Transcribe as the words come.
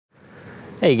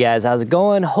Hey guys, how's it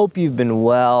going? Hope you've been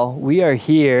well. We are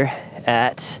here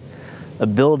at a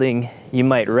building you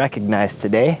might recognize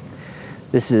today.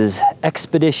 This is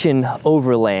Expedition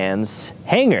Overland's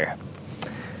hangar,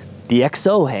 the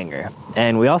XO hangar.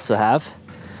 And we also have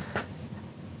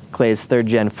Clay's 3rd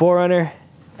gen 4Runner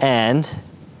and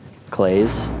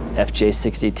Clay's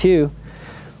FJ62,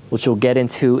 which we'll get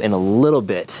into in a little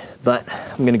bit, but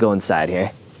I'm gonna go inside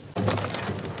here.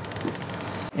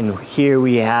 And here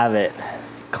we have it.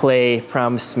 Clay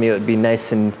promised me it would be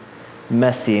nice and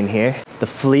messy in here. The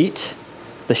fleet,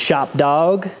 the shop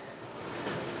dog,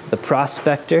 the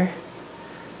prospector,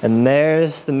 and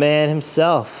there's the man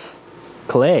himself,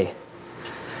 Clay.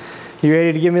 You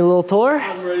ready to give me a little tour?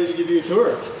 I'm ready to give you a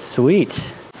tour.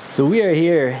 Sweet. So we are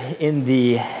here in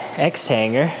the X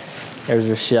Hangar. There's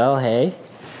Rachelle, hey.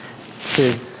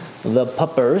 Here's the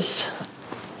puppers.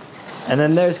 And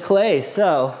then there's Clay.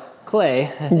 So, Clay,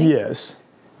 I think yes.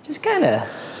 Just kind of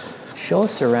show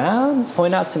us around,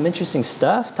 point out some interesting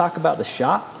stuff, talk about the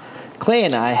shop. Clay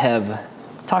and I have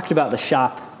talked about the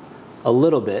shop a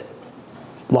little bit.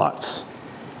 Lots.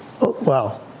 Oh,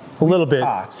 well, a little bit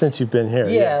since you've been here.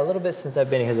 Yeah, a little bit since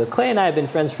I've been here. So Clay and I have been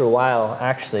friends for a while,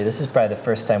 actually. This is probably the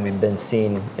first time we've been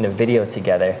seen in a video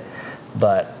together.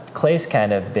 But Clay's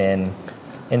kind of been,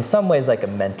 in some ways, like a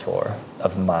mentor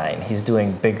of mine. He's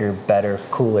doing bigger, better,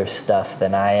 cooler stuff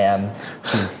than I am.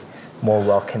 He's more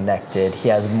well-connected. He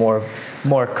has more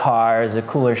cars, a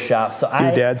cooler shop. So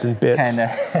doodads and bits.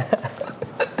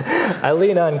 I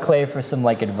lean on Clay for some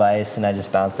advice, and I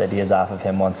just bounce ideas off of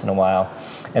him once in a while.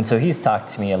 And so he's talked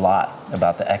to me a lot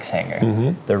about the X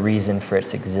Hangar, the reason for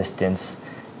its existence,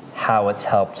 how it's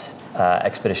helped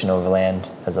Expedition Overland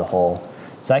as a whole.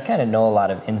 So I kind of know a lot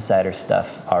of insider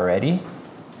stuff already,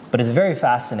 but it's very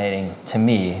fascinating to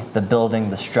me, the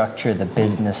building, the structure, the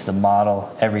business, the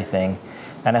model, everything.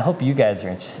 And I hope you guys are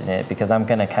interested in it, because I'm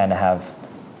gonna kind of have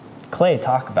Clay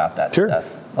talk about that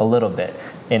stuff a little bit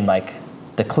in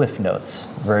the Cliff Notes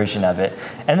version of it.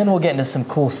 And then we'll get into some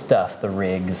cool stuff, the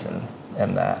rigs and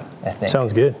that, I think.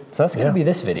 Sounds good. So that's gonna be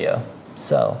this video.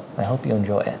 So I hope you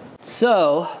enjoy it.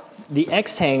 So the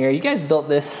X Hangar, you guys built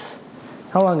this,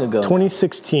 how long ago?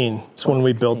 2016 is when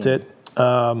we built it.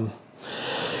 It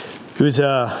was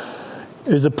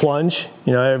a plunge.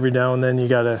 You know, every now and then you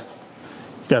gotta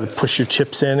push your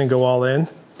chips in and go all in.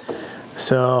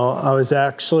 So I was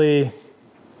actually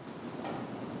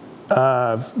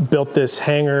built this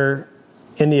hangar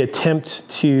in the attempt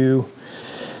to,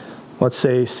 let's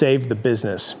say, save the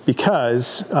business,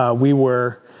 because we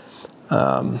were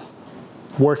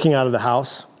working out of the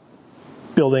house,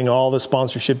 building all the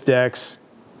sponsorship decks,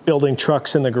 building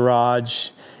trucks in the garage.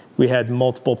 We had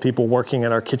multiple people working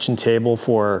at our kitchen table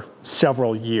for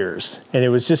several years. And it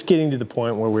was just getting to the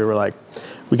point where we were like,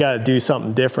 we got to do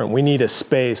something different. We need a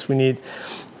space.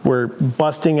 We're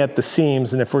busting at the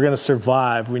seams. And if we're going to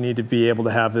survive, we need to be able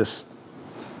to have this,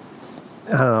 I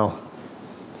don't know,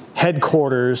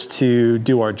 headquarters to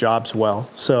do our jobs well.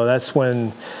 So that's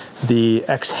when the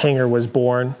X Hangar was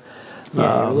born.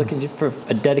 Yeah, you're looking for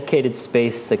a dedicated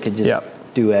space that could just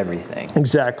do everything.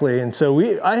 Exactly. And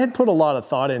so I had put a lot of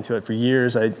thought into it for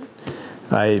years. I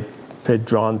had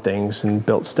drawn things and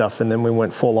built stuff, and then we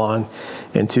went full on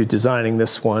into designing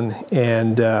this one.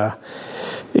 And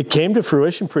it came to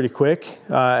fruition pretty quick.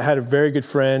 I had a very good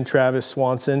friend, Travis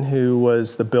Swanson, who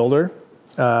was the builder,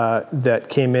 that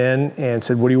came in and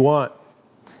said, "What do you want?"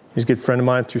 He's a good friend of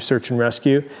mine through search and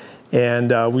rescue. And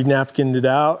we napkined it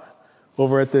out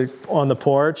over on the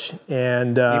porch.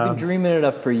 And you've been dreaming it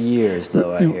up for years,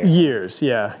 though, I hear. Years,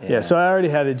 yeah. So I already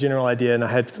had a general idea, and I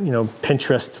had,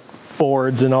 Pinterest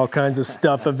boards and all kinds of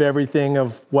stuff of everything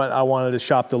of what I wanted a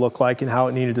shop to look like and how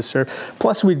it needed to serve.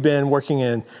 Plus, we'd been working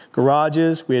in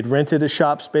garages. We had rented a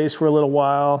shop space for a little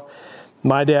while.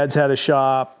 My dad's had a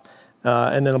shop,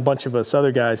 and then a bunch of us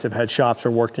other guys have had shops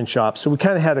or worked in shops. So we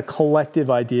kind of had a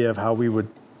collective idea of how we would,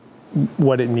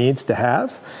 what it needs to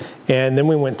have. And then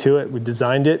we went to it. We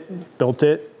designed it, built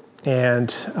it, and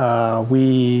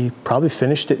we probably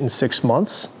finished it in 6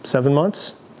 months, 7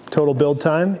 months total build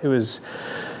time. It was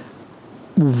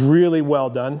really well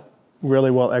done,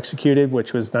 really well executed,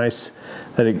 which was nice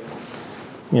that it,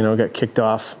 got kicked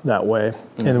off that way.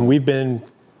 And then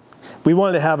we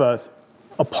wanted to have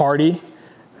a party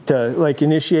to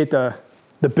initiate the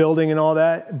building and all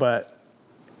that, but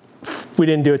we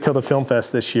didn't do it till the film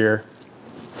fest this year,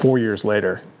 4 years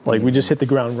later. We just hit the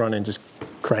ground running, just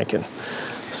cranking.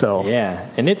 So yeah,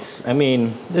 and it's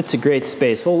a great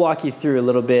space. We'll walk you through a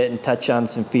little bit and touch on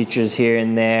some features here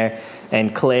and there.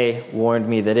 And Clay warned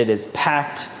me that it is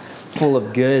packed full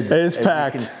of goods. It is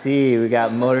packed. You can see we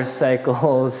got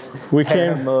motorcycles,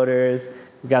 paramotors,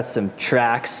 We got some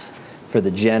tracks for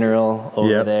the General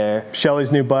over there.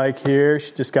 Shelly's new bike here.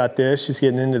 She just got this. She's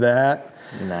getting into that.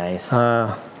 Nice.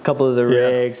 A couple of the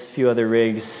rigs, a few other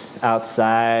rigs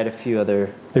outside, a few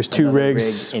other. There's 2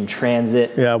 rigs in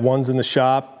transit. Yeah, one's in the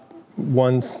shop,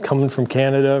 one's coming from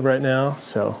Canada right now.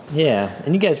 So yeah,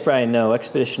 and you guys probably know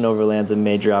Expedition Overland's a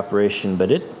major operation,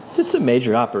 but it's a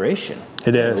major operation.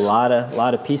 It is. A lot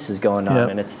of pieces going on,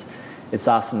 and it's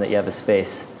awesome that you have a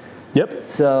space. Yep.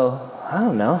 So I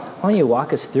don't know. Why don't you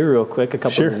walk us through real quick a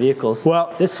couple of the vehicles?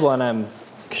 Well, this one I'm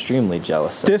extremely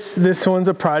jealous of. This one's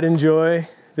a pride and joy.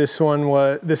 This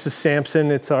is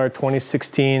Samson. It's our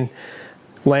 2016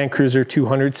 Land Cruiser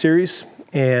 200 series,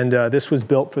 and this was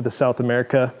built for the South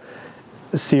America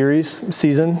season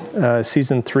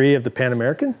 3 of the Pan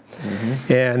American.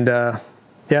 And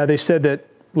yeah, they said that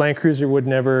Land Cruiser you'd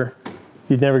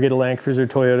never get a Land Cruiser.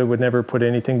 Toyota would never put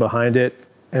anything behind it.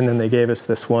 And then they gave us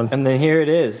this one. And then here it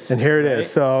is. And here it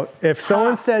is. So if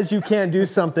someone says you can't do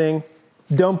something,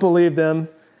 don't believe them.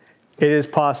 It is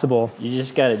possible. You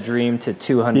just got to dream to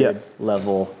 200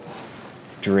 level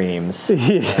dreams.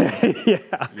 Yeah. You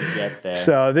get there.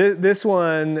 So this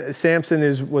one, Samson,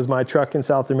 was my truck in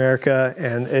South America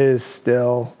and is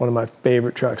still one of my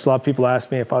favorite trucks. A lot of people ask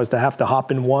me if I was to have to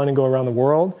hop in one and go around the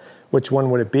world, which one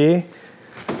would it be?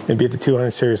 It'd be the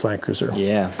 200 series Land Cruiser.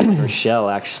 Yeah,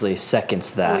 Rachelle actually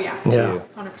seconds that. Oh yeah, yeah.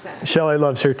 100%. Shelley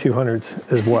loves her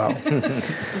 200s as well.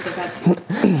 Since I've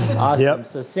had Awesome. Yep.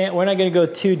 So Sam, we're not going to go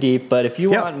too deep, but if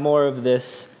you want more of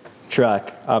this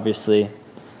truck, obviously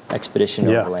Expedition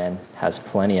Overland has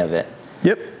plenty of it.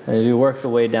 Yep. And we work the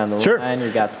way down the line.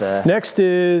 We got the next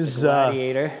is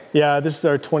Gladiator. This is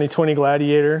our 2020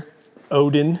 Gladiator,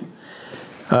 Odin.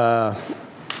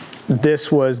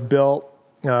 This was built.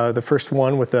 The first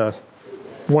one with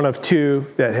one of 2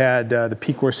 that had the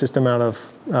Peakware system out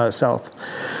of South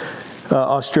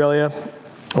Australia,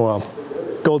 well,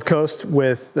 Gold Coast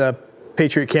with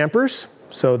Patriot campers.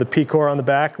 So the Peakware on the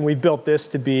back, and we built this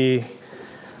to be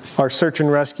our search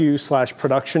and rescue /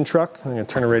 production truck. I'm going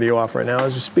to turn the radio off right now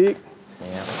as we speak.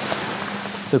 Yeah.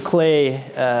 So Clay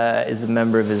is a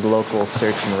member of his local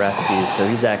search and rescue. So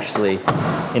he's actually,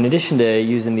 in addition to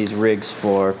using these rigs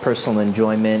for personal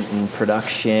enjoyment and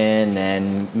production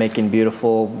and making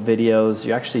beautiful videos,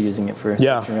 you're actually using it for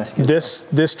search and rescue.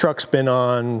 This truck's been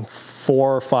on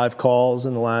 4 or 5 calls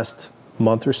in the last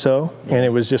month or so, and it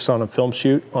was just on a film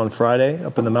shoot on Friday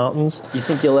up in the mountains. You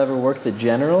think you'll ever work the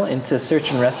General into search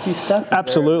and rescue stuff? Is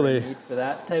Absolutely. there a need for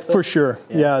that type of? For sure.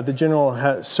 Yeah, the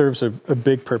General serves a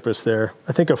big purpose there.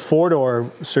 I think a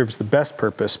 4-door serves the best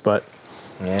purpose, but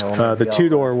the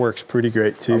 2-door works pretty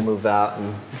great too. I'll move out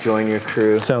and join your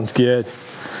crew. Sounds good.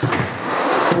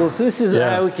 Well, so this is,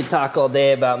 we could talk all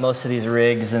day about most of these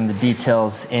rigs and the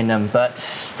details in them,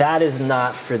 but that is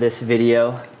not for this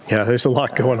video. Yeah, there's a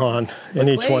lot going on in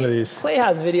each one of these. Clay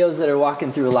has videos that are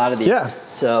walking through a lot of these,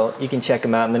 so you can check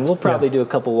them out, and then we'll probably do a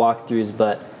couple walkthroughs,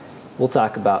 but we'll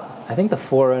talk about, I think, the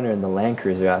 4Runner and the Land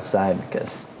Cruiser outside,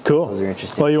 because those are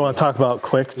interesting. Well, you want to talk about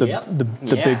quick, the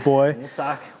big boy?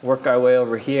 We'll work our way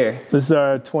over here. This is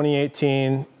our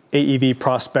 2018 AEV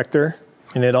Prospector,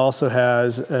 and it also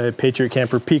has a Patriot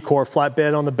Camper Peakware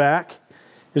flatbed on the back.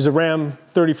 There's a Ram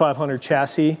 3500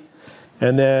 chassis,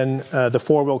 and then the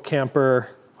 4-wheel camper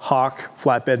Hawk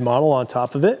flatbed model on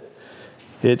top of it.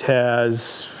 It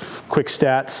has quick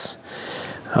stats,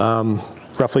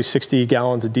 roughly 60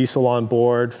 gallons of diesel on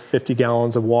board, 50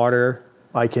 gallons of water.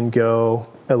 I can go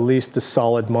at least a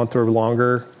solid month or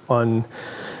longer on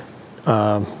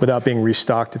without being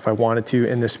restocked if I wanted to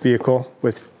in this vehicle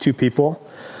with 2 people.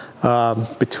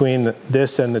 Between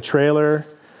this and the trailer,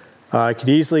 I could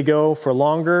easily go for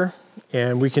longer,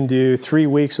 and we can do 3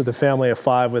 weeks with a family of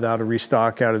 5 without a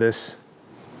restock out of this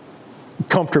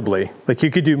comfortably. Like,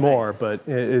 you could do more, but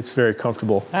it's very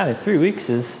comfortable. 3 weeks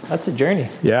that's a journey.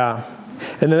 Yeah.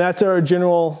 And then that's our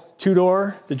General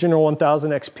 2-door, the General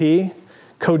 1000 XP,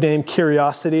 codenamed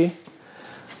Curiosity,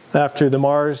 after the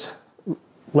Mars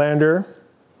lander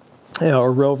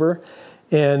or rover.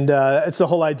 And it's the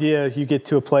whole idea. You get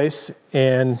to a place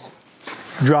and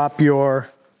drop your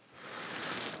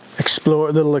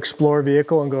little Explorer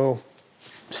vehicle and go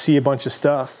see a bunch of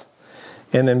stuff,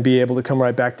 and then be able to come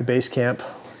right back to base camp.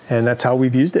 And that's how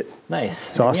we've used it. Nice.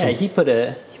 It's awesome. Yeah, he put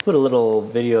a little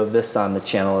video of this on the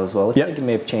channel as well. Looks like he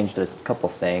may have changed a couple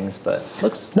things, but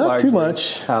looks not too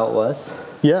much how it was.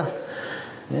 Yeah.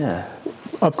 Yeah.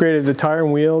 Upgraded the tire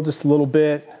and wheel just a little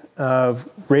bit.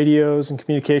 Radios and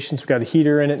communications. We've got a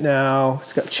heater in it now.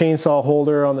 It's got chainsaw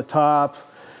holder on the top,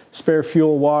 spare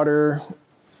fuel, water,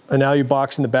 an ALU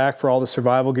box in the back for all the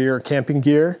survival gear or camping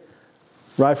gear.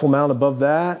 Rifle mount above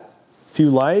that. Few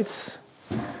lights,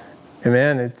 And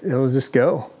man, it'll just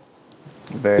go.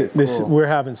 Very cool. We're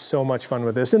having so much fun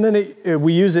with this. And then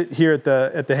we use it here at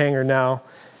the hangar now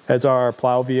as our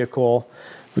plow vehicle.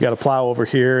 We got a plow over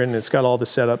here, and it's got all the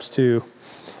setups to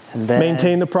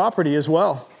maintain the property as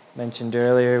well. Mentioned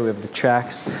earlier, we have the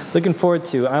tracks. Looking forward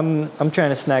to. I'm trying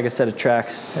to snag a set of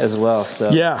tracks as well.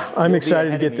 So yeah, I'm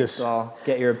excited to get this. So I'll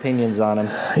get your opinions on them.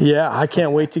 Yeah, I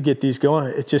can't wait to get these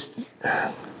going. It just,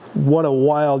 what a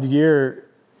wild year.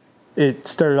 It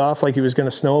started off like it was going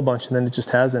to snow a bunch, and then it just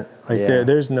hasn't. Like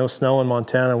there's no snow in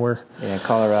Montana.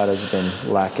 Colorado's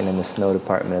been lacking in the snow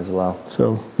department as well.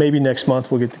 So maybe next month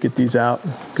we'll get to get these out.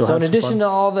 So in addition to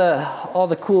all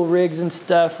the cool rigs and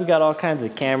stuff, we got all kinds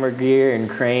of camera gear and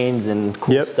cranes and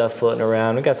cool stuff floating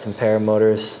around. We got some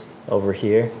paramotors over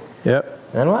here. Yep.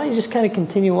 And then why don't you just kind of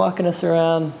continue walking us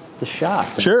around the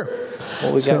shop? Sure.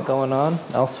 What we got going on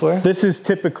elsewhere? This is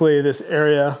typically this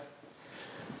area.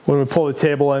 When we pull the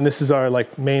table in, this is our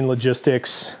like main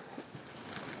logistics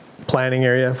planning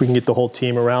area. We can get the whole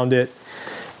team around it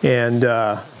and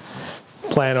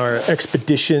plan our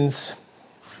expeditions,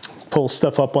 pull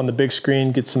stuff up on the big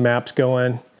screen, get some maps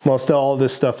going. Most all of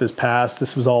this stuff is passed.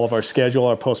 This was all of our schedule,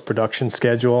 our post-production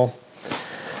schedule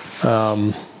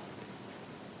from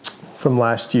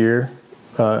last year.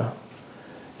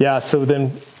 Yeah, so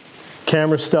then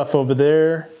camera stuff over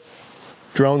there,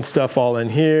 drone stuff all in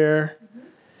here.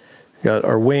 Got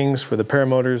our wings for the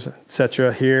paramotors,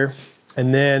 etc. here.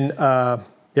 And then,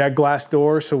 glass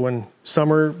door, so when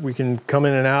summer, we can come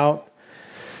in and out.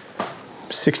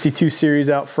 62 series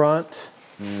out front.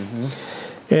 Mm-hmm.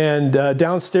 And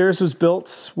downstairs was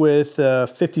built with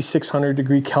 5,600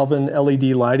 degree Kelvin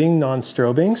LED lighting,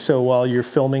 non-strobing. So while you're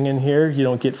filming in here, you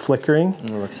don't get flickering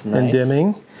and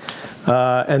dimming.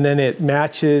 And then it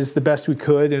matches the best we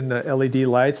could in the LED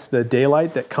lights, the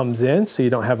daylight that comes in, so you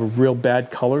don't have a real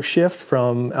bad color shift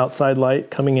from outside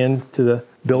light coming into the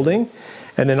building.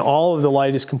 And then all of the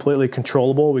light is completely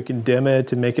controllable. We can dim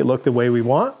it and make it look the way we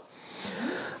want.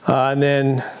 And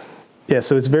then,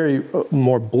 so it's very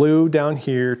more blue down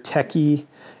here, techie.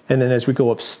 And then as we go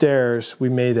upstairs, we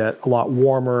made that a lot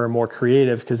warmer and more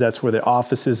creative because that's where the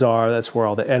offices are. That's where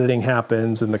all the editing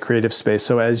happens and the creative space.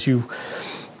 So as you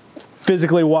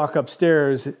physically walk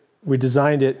upstairs, we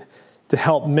designed it to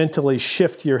help mentally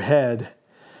shift your head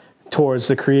towards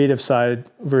the creative side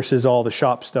versus all the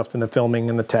shop stuff and the filming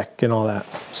and the tech and all that.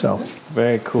 So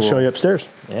very cool. I'll show you upstairs.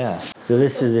 Yeah. So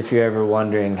this is if you're ever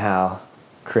wondering how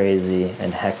crazy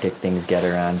and hectic things get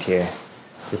around here.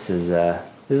 This is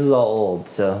all old,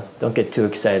 so don't get too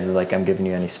excited like I'm giving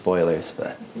you any spoilers,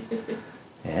 but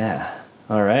yeah.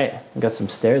 All right. We got some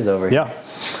stairs over here. Yeah.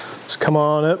 Let's come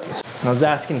on up. I was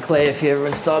asking Clay if he ever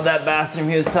installed that bathroom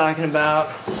he was talking about.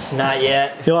 Not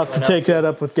yet. You'll have to take that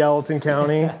up with Gallatin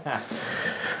County.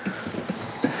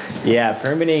 Yeah,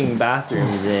 permitting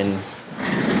bathrooms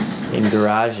in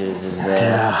garages is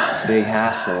a big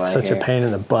hassle. Such a pain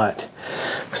in the butt.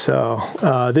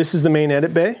 So this is the main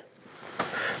edit bay.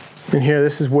 In here,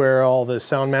 this is where all the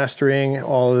sound mastering,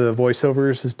 all of the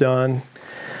voiceovers is done.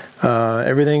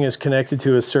 Everything is connected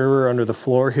to a server under the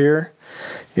floor here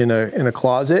in a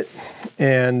closet.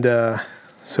 And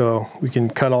so we can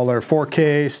cut all our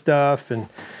 4K stuff and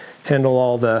handle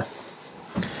all the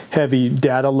heavy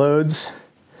data loads.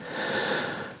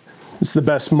 It's the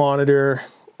best monitor.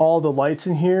 All the lights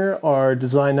in here are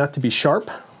designed not to be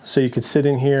sharp, so you can sit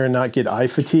in here and not get eye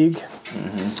fatigue.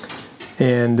 Mm-hmm.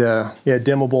 And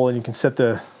dimmable, and you can set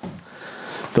the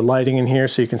lighting in here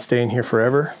so you can stay in here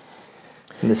forever.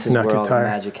 And this is where all the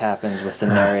magic happens with the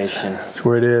narration. That's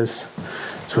where it is.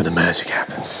 That's where the magic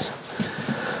happens.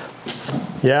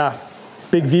 Yeah,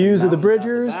 big views of the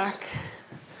Bridgers.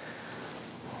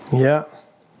 Yeah.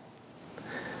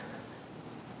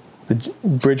 The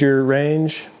Bridger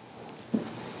range.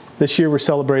 This year we're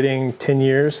celebrating 10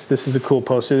 years. This is a cool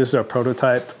poster. This is our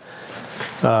prototype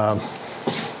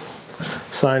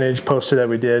signage poster that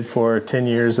we did for 10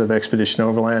 years of Expedition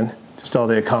Overland. Just all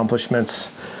the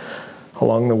accomplishments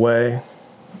along the way.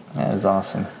 That is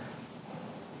awesome.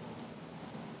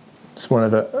 It's one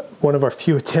of our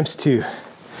few attempts to,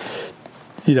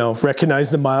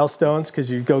 recognize the milestones, because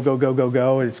you go,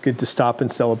 and it's good to stop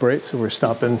and celebrate. So we're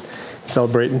stopping and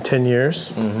celebrating 10 years.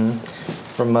 Mm-hmm.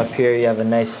 From up here, you have a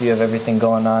nice view of everything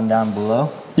going on down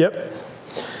below. Yep.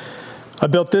 I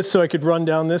built this so I could run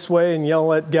down this way and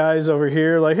yell at guys over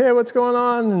here like, hey, what's going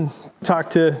on? And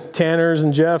talk to Tanners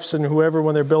and Jeffs and whoever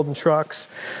when they're building trucks.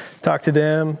 Talk to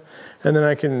them. And then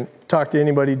I can talk to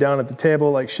anybody down at the table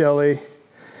like Shelly.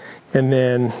 And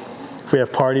then if we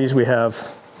have parties, we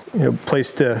have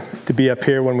place to be up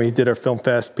here. When we did our film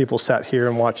fest, people sat here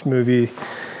and watched movie.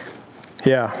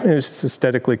 Yeah, it was just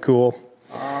aesthetically cool.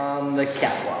 on the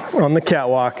catwalk. On the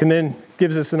catwalk, and then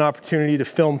gives us an opportunity to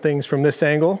film things from this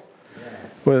angle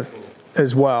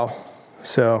as well.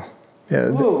 So, yeah,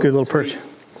 Whoa, good little perch.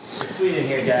 It's sweet in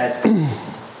here, guys.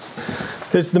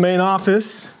 This is the main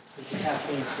office. There's the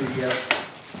caffeine studio.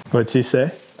 What's he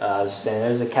say? I was just saying,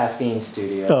 there's the caffeine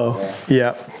studio. Oh,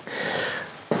 yeah.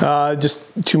 Just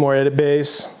 2 more edit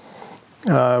bays.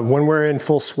 When we're in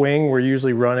full swing, we're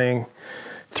usually running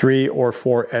 3 or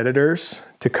 4 editors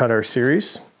to cut our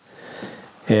series.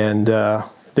 And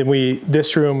then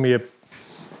this room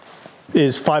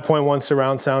is 5.1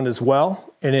 surround sound as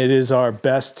well. And it is our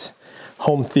best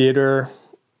home theater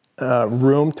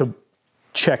room to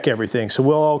check everything. So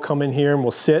we'll all come in here and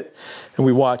we'll sit and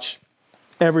we watch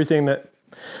everything that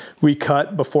we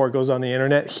cut before it goes on the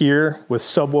internet here with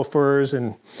subwoofers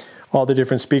and all the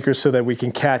different speakers so that we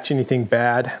can catch anything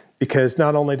bad. Because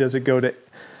not only does it go to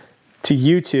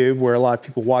YouTube, where a lot of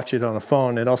people watch it on a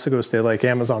phone, it also goes to like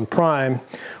Amazon Prime,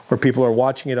 where people are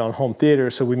watching it on home theater.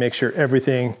 So we make sure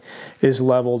everything is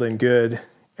leveled and good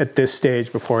at this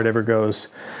stage before it ever goes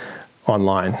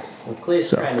online. What Clay's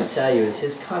trying to tell you is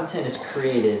his content is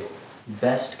created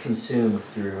best consumed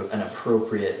through an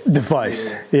appropriate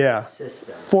device. Yeah.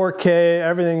 System. 4K,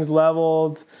 everything's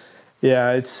leveled.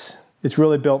 Yeah, it's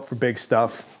really built for big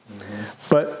stuff. Mm-hmm.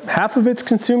 But half of it's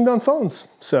consumed on phones.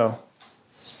 So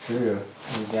it's true.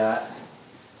 We got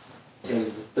there's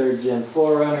the 3rd Gen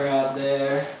 4Runner out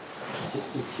there,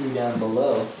 62 down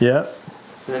below. Yep.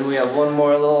 And then we have one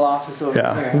more little office over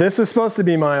there. This is supposed to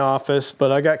be my office,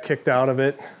 but I got kicked out of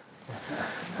it.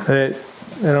 I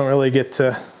don't really get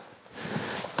to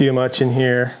do much in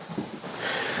here.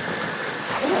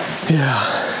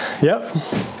 Yeah. Yep.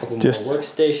 Couple more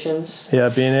workstations. Yeah,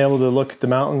 being able to look at the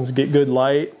mountains, get good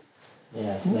light.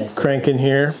 Yeah, it's nice. Crank in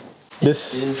here.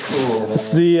 This is cool, man. It's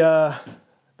the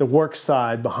work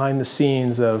side behind the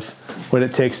scenes of what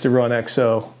it takes to run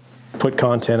XO, put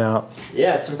content out.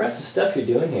 Yeah, it's impressive stuff you're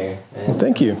doing here. And well,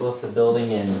 thank you. Both the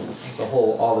building and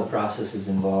all the processes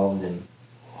involved in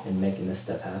making this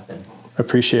stuff happen.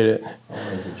 Appreciate it.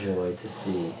 Always a joy to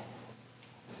see.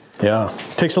 Yeah,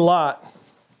 it takes a lot.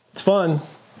 It's fun.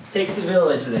 Takes a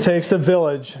village then. Takes a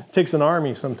village. Takes an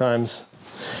army sometimes.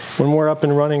 When we're up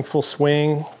and running full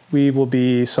swing, we will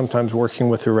be sometimes working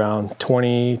with around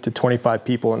 20 to 25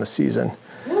 people in a season.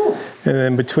 Woo. And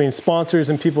then between sponsors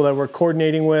and people that we're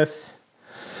coordinating with,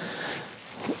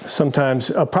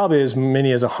 sometimes probably as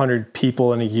many as 100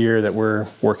 people in a year that we're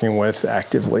working with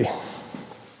actively.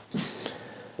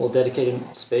 Well,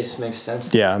 dedicated space makes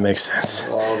sense. Yeah, it makes sense.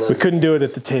 We couldn't do it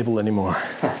at the table anymore.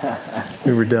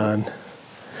 We were done.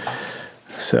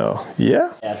 So,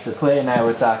 yeah. Yeah, so Clay and I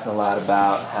were talking a lot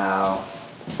about how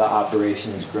the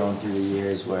operation has grown through the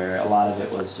years, where a lot of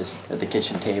it was just at the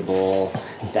kitchen table,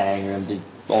 dining room, the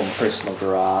own personal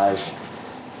garage,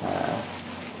 and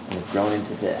they've grown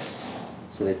into this.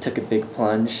 So they took a big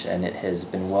plunge, and it has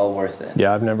been well worth it.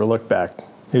 Yeah, I've never looked back.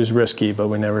 It was risky, but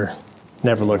we never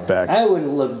looked back. I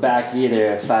wouldn't look back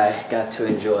either if I got to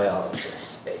enjoy all of this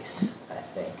space, I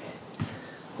think.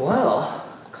 Well,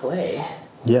 Clay.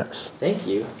 Yes. Thank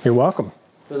you. You're welcome.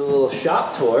 For the little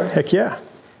shop tour. Heck yeah.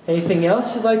 Anything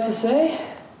else you'd like to say?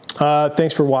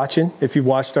 Thanks for watching. If you've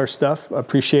watched our stuff, I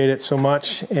appreciate it so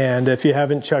much. And if you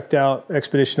haven't checked out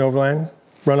Expedition Overland,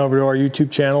 run over to our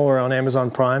YouTube channel or on Amazon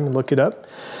Prime and look it up.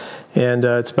 And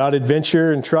it's about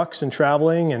adventure and trucks and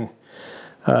traveling. And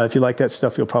if you like that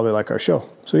stuff, you'll probably like our show.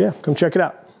 So yeah, come check it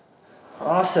out.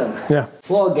 Awesome. Yeah.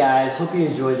 Well, guys, hope you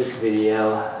enjoyed this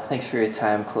video. Thanks for your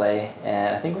time, Clay.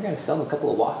 And I think we're going to film a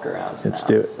couple of walk-arounds Let's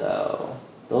do it. So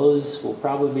those will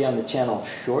probably be on the channel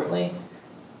shortly.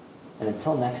 And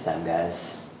until next time,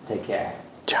 guys, take care.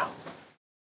 Ciao.